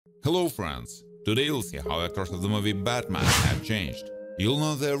Hello friends! Today you'll see how actors of the movie Batman have changed. You'll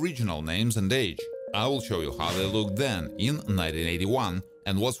know their original names and age. I will show you how they looked then in 1981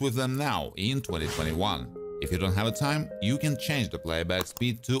 and what's with them now in 2021. If you don't have a time, you can change the playback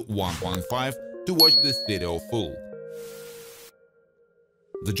speed to 1.5 to watch this video full.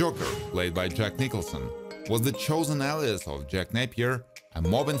 The Joker, played by Jack Nicholson, was the chosen alias of Jack Napier, a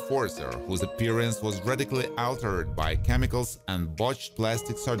mob enforcer whose appearance was radically altered by chemicals and botched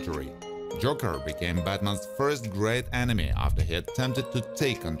plastic surgery. Joker became Batman's first great enemy after he attempted to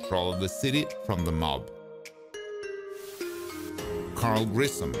take control of the city from the mob. Carl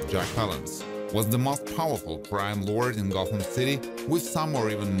Grissom, Jack Palance, was the most powerful crime lord in Gotham City, with some or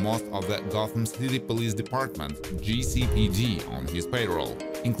even most of the Gotham City Police Department (GCPD) on his payroll,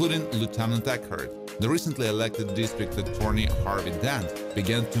 including Lieutenant Eckhart. The recently elected district attorney Harvey Dent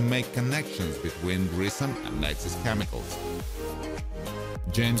began to make connections between Grissom and Nexus Chemicals.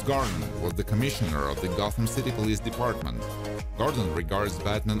 James Gordon was the commissioner of the Gotham City Police Department. Gordon regards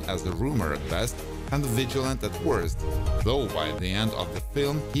Batman as a rumor at best and a vigilant at worst, though by the end of the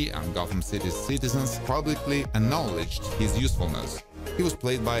film he and Gotham City's citizens publicly acknowledged his usefulness. He was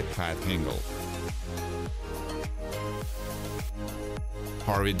played by Pat Hingle.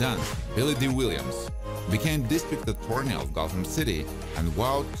 Harvey Dent, Billy D. Williams, became district attorney of Gotham City and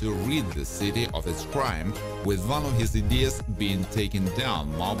vowed to rid the city of its crime, with one of his ideas being taking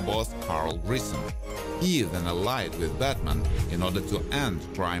down mob boss Carl Grissom. He then allied with Batman in order to end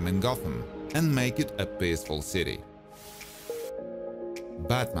crime in Gotham and make it a peaceful city.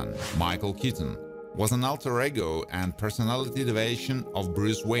 Batman, Michael Keaton, was an alter ego and personality deviation of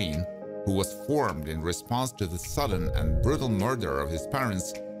Bruce Wayne, who was formed in response to the sudden and brutal murder of his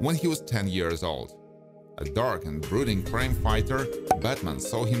parents when he was 10 years old. A dark and brooding crime fighter, Batman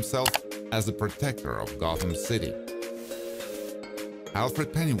saw himself as the protector of Gotham City.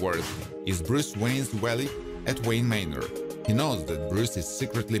 Alfred Pennyworth is Bruce Wayne's valet at Wayne Manor. He knows that Bruce is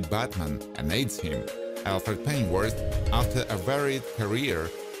secretly Batman and aids him. Alfred Pennyworth, after a varied career,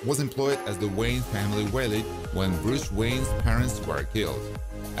 was employed as the Wayne family valet when Bruce Wayne's parents were killed.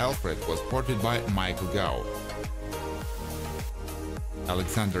 Alfred was portrayed by Michael Gough.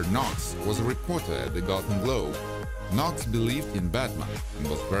 Alexander Knox was a reporter at the Gotham Globe. Knox believed in Batman and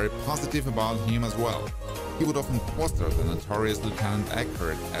was very positive about him as well. He would often poster the notorious Lieutenant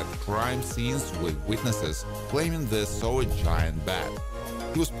Eckhart at crime scenes with witnesses claiming they saw a giant bat.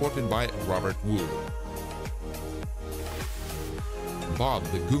 He was portrayed by Robert Wood. Bob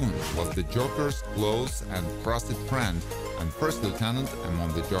the Goon was the Joker's close and trusted friend and first lieutenant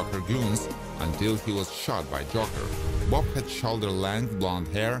among the Joker goons until he was shot by Joker. Bob had shoulder-length blonde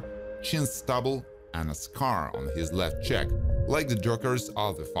hair, chin stubble, and a scar on his left cheek, like the Joker's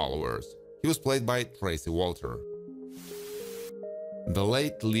other followers. He was played by Tracy Walter. The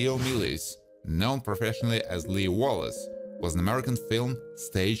late Leo Millis, known professionally as Lee Wallace, was an American film,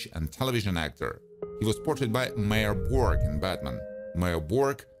 stage, and television actor. He was portrayed by Mayor Borg in Batman. Mayor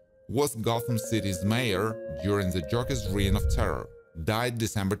Borg was Gotham City's mayor during the Joker's reign of terror. Died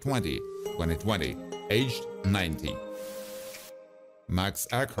December 20, 2020, aged 90. Max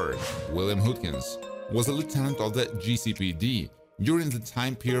Eckhart, William Hootkins, was a lieutenant of the GCPD during the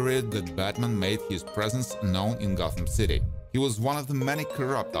time period that Batman made his presence known in Gotham City. He was one of the many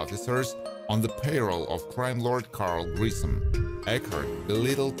corrupt officers on the payroll of crime lord Carl Grissom. Eckhart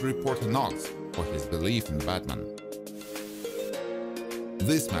belittled reporter Knox for his belief in Batman.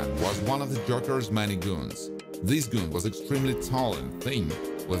 This man was one of the Joker's many goons. This goon was extremely tall and thin,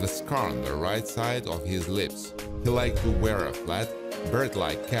 with a scar on the right side of his lips. He liked to wear a flat,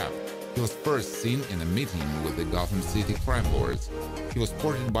 bird-like cap. He was first seen in a meeting with the Gotham City crime lords. He was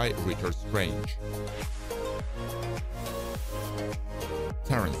portrayed by Richard Strange.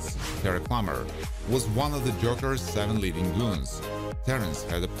 Terrence, Terry Plummer, was one of the Joker's 7 leading goons. Terrence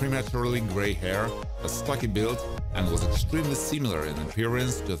had a prematurely gray hair, a stocky build, and was extremely similar in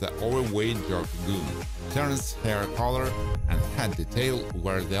appearance to the overweight Joker goon. Terrence's hair color and head detail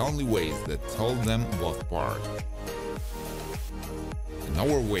were the only ways that told them both apart. An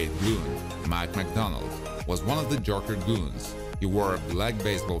overweight goon, Mike McDonald, was one of the Joker goons. He wore a black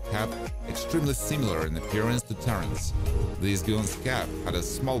baseball cap, extremely similar in appearance to Terrence. This goon's cap had a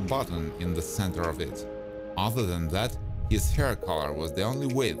small button in the center of it. Other than that, his hair color was the only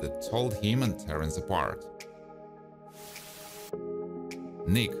way that told him and Terrence apart.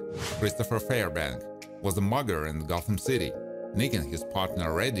 Nick, Christopher Fairbank, was a mugger in Gotham City. Nick and his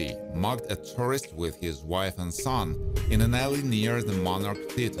partner Eddie mugged a tourist with his wife and son in an alley near the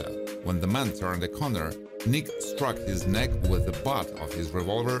Monarch Theater. When the man turned a corner, Nick struck his neck with the butt of his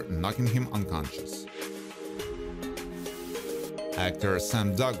revolver, knocking him unconscious. Actor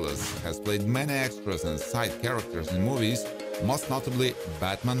Sam Douglas has played many extras and side characters in movies, most notably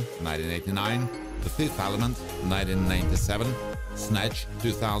Batman 1989, The Fifth Element 1997, Snatch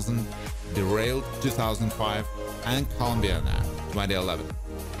 2000, Derailed 2005, and Columbiana 2011.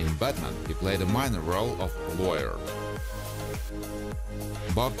 In Batman, he played a minor role of lawyer.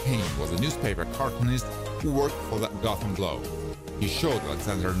 Bob Kane was a newspaper cartoonist who worked for the Gotham Globe. He showed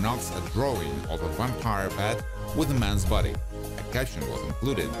Alexander Knox a drawing of a vampire bat with a man's body. A caption was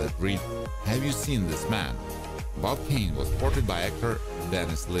included that read, "Have you seen this man?" Bob Kane was portrayed by actor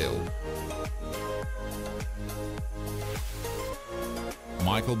Dennis Lill.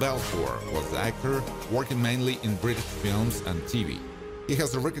 Michael Balfour was the actor working mainly in British films and TV. He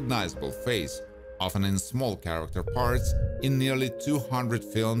has a recognizable face, often in small character parts, in nearly 200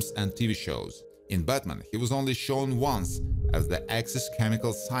 films and TV shows. In Batman, he was only shown once as the Axis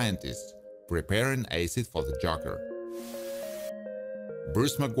chemical scientist, preparing acid for the Joker.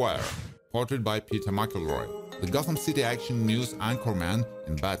 Bruce Maguire, portrayed by Peter McElroy, the Gotham City Action News anchorman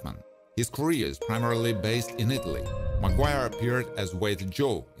in Batman. His career is primarily based in Italy. Maguire appeared as Waiter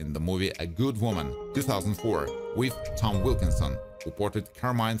Joe in the movie A Good Woman 2004 with Tom Wilkinson, who portrayed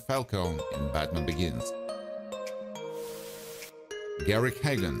Carmine Falcone in Batman Begins. Garrick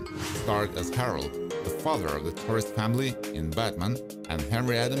Hagon starred as Harold, the father of the tourist family in Batman, and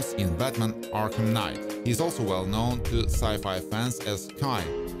Henry Adams in Batman Arkham Knight. He is also well known to sci-fi fans as Kai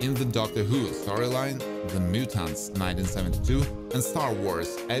in the Doctor Who storyline The Mutants 1972 and Star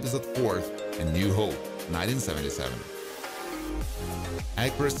Wars Episode 4 A New Hope 1977.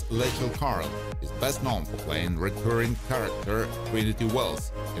 Actress Rachel Carl is best known for playing recurring character Trinity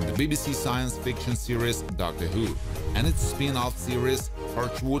Wells in the BBC science fiction series Doctor Who and its spin-off series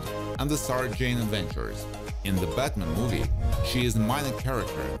Torchwood and the Sarah Jane Adventures. In the Batman movie, she is a minor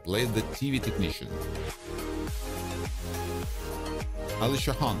character and played the TV technician.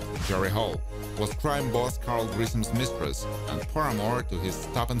 Alicia Hunt, Jerry Hall, was crime boss Carl Grissom's mistress and paramour to his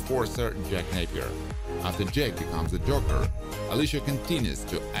top enforcer Jack Napier. After Jack becomes the Joker, Alicia continues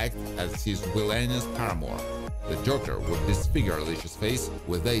to act as his villainous paramour. The Joker would disfigure Alicia's face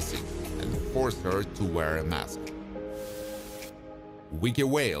with acid and force her to wear a mask. Vicky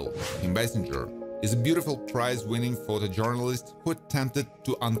Vale, Kim Basinger, is a beautiful prize-winning photojournalist who attempted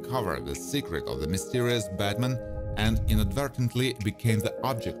to uncover the secret of the mysterious Batman and inadvertently became the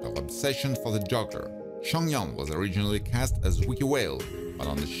object of obsession for the Joker. Seong Yeon was originally cast as Vicky Vale, but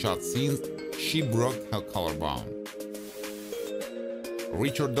on the shot scenes, she broke her collarbone.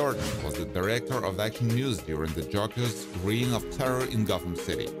 Richard Dorton was the director of action news during the Joker's reign of terror in Gotham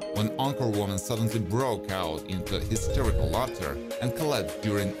City. When Anchorwoman suddenly broke out into hysterical laughter and collapsed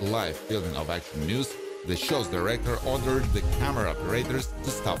during live filming of action news, the show's director ordered the camera operators to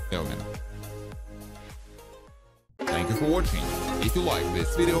stop filming. Thank you for watching. If you like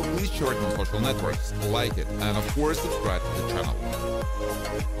this video, please share it on social networks, like it, and of course subscribe to the channel.